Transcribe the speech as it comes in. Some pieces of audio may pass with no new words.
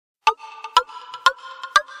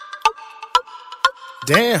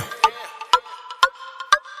Damn.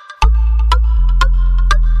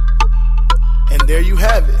 And there you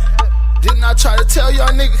have it. Didn't I try to tell y'all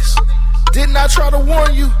niggas? Didn't I try to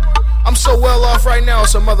warn you? I'm so well off right now,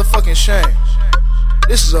 it's a motherfucking shame.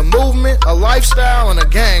 This is a movement, a lifestyle, and a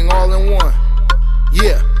gang all in one.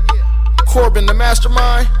 Yeah. Corbin the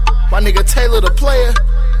mastermind, my nigga Taylor the player,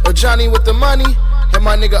 a Johnny with the money, and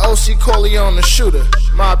my nigga OC Corleone the shooter.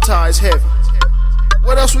 Mob ties heavy.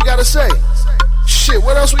 What else we gotta say? Shit,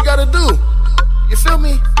 what else we gotta do? You feel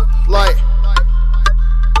me? Like,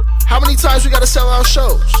 how many times we gotta sell our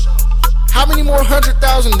shows? How many more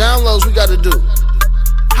 100,000 downloads we gotta do?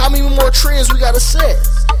 How many more trends we gotta set?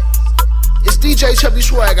 It's DJ Chubb E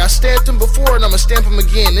Swagg. I stamped him before and I'ma stamp him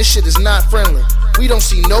again. This shit is not friendly. We don't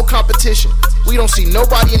see no competition. We don't see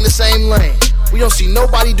nobody in the same lane. We don't see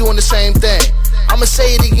nobody doing the same thing. I'ma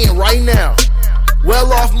say it again right now.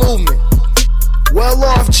 WellOff Movement,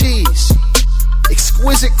 WellOff G's,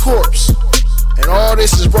 Exquisite Corpse, and all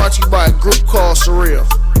this is brought to you by a group called Surreal.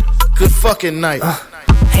 Good fucking night.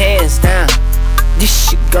 Hands down, this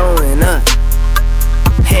shit going up.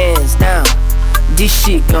 Hands down, this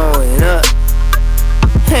shit going up.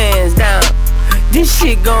 Hands down, this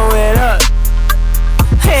shit going up.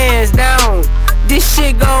 Hands down, this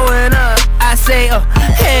shit going up. I say,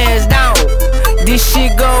 hands down, this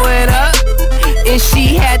shit going up. And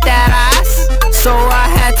she had that ass, so I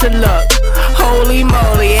had to look. Holy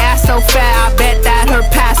moly, ass so fat, I bet that her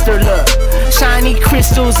pastor look. Shiny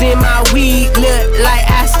crystals in my weed look like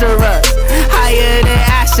asteroids. Higher than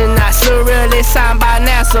astronauts, Surreal is signed by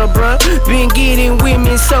NASA, bruh. Been getting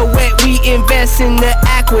women so wet, we invest in the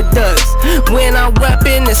aqueducts. When I'm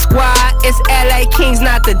reppin' the squad, it's LA Kings,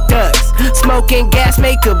 not the Ducks. Smoking gas,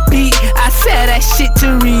 make a beat, I sell that shit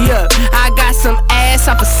to re-up. I got some ass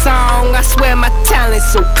off a song, I swear my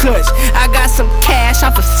talent's so cush. I got some cash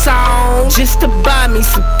off a song, just to buy me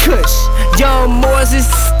some kush. Young Moors is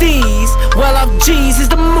the steez, WellOff G's is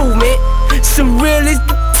the movement, Surreal is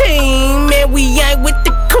the team. Man, we ain't with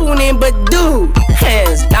the coonin', but dude,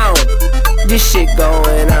 hands down, this shit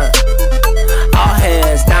going up. All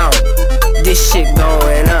hands down, this shit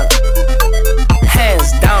going up.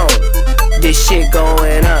 Hands down, this shit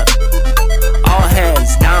going up. All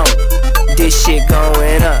hands down, this shit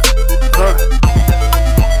going up.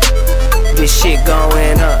 This shit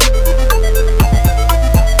going up.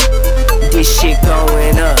 This shit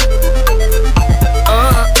going up.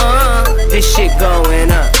 This shit going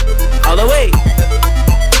up. All the way.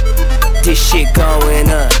 This shit going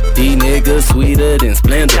up. These niggas sweeter than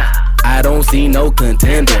Splendor. I don't see no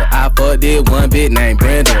contender. I fucked it one bitch named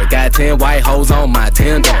Brenda. Got 10 white hoes on my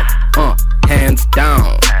Tinder. Hands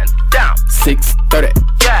down. 630.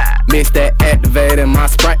 Mix that activate in my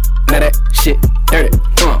Sprite. Now that shit dirty.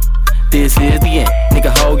 This is the end.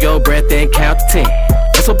 Nigga, hold your breath and count to 10.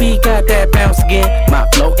 SOB got that bounce again. My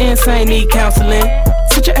flow insane, need counseling.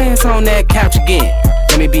 Sit your ass on that couch again.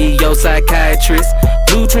 Let me be your psychiatrist.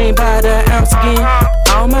 Blue dream by the ounce again.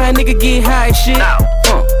 All my nigga get high as shit.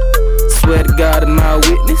 Swear to God I'm my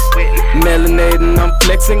witness. Melanating, I'm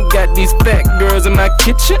flexing. Got these fat girls in my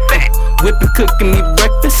kitchen. Whipping, cooking me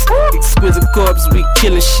breakfast. Exquisite Corpse, we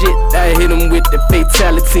killing shit. I hit them with the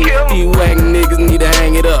fatality. These wagon niggas need to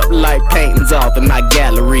hang it up like paintings off in my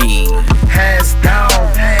gallery. Hands down,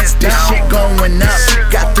 this shit going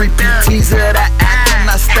up. Got 3 PTs of that act and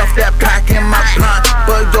I stuffed that pack in my blunt.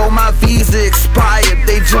 But yo, my visa expired,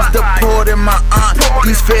 they just deported my aunt.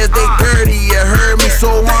 These feds, they dirty, you heard me,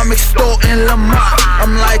 so I'm extorting Lamont.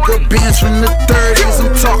 I'm like a Benz from the 30s,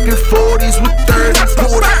 I'm talking 40s with 30s.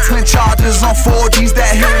 Pulled out twin charges on 4Gs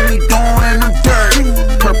that hit me doing them dirty.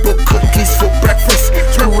 Purple cookies for breakfast,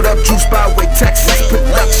 screwed up juice by way Texas.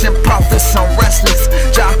 Production profits, I'm restless.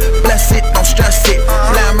 God bless it, don't stress it.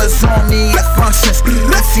 Lammers on me at functions.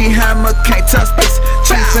 Let's see hammer can't touch this.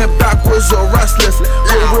 Chiefs and backwards or rustlers.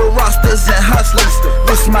 Real rosters and hustlers.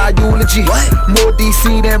 This my eulogy. More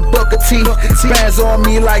DC than Booker T. Bands on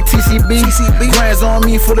me like TCB. Grands on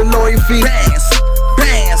me for the lawyer fee.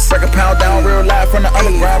 Break a pound down real live from the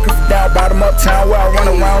underground. Come from down bottom uptown where I run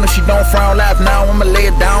around. And she don't frown, laugh now, I'ma lay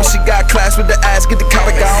it down. She got class with the ass, get the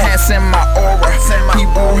collar down. Enhance in my aura.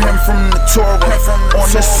 People him from the Torah. On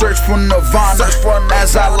the search for Nirvana.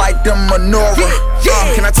 As I like the menorah.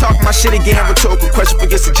 Can I talk my shit again? Rhetorical question for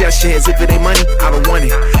your suggestions. If it ain't money, I don't want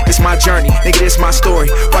it. It's my journey, nigga, this my story.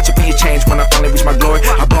 Watch it be a change when I finally reach my glory.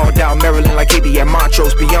 I balled down Maryland like KB at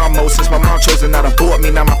Montrose. Beyond most, since my mom chose and not abort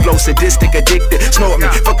me. Now my flow sadistic, addicted. Snort me,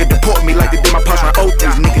 fucking deport me like they did my pops when I owed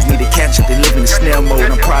these niggas need to catch up. They live in the snail mode.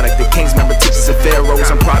 I'm product of kings, member teachers of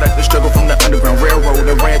pharaohs. I'm product of struggle from the Underground Railroad.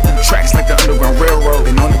 I ran through tracks like the Underground Railroad.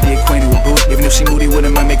 Been known to be acquainted with Boo. Even if she moody,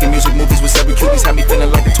 wouldn't mind making music movies with every cuties. Had me feeling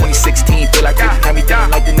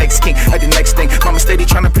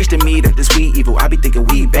to preach to me that this weed evil. I be thinking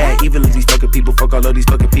weed bad. Evil is these fucking people. Fuck all of these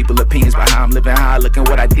fucking people opinions about how I'm living, how I look and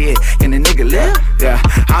what I did. Can a nigga live? Yeah,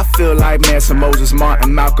 I feel like Manson, Moses,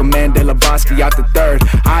 Martin, Malcolm, Mandela, Bosky out the third.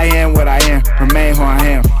 I am what I am, remain who I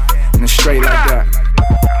am, and it's straight like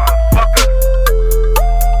that.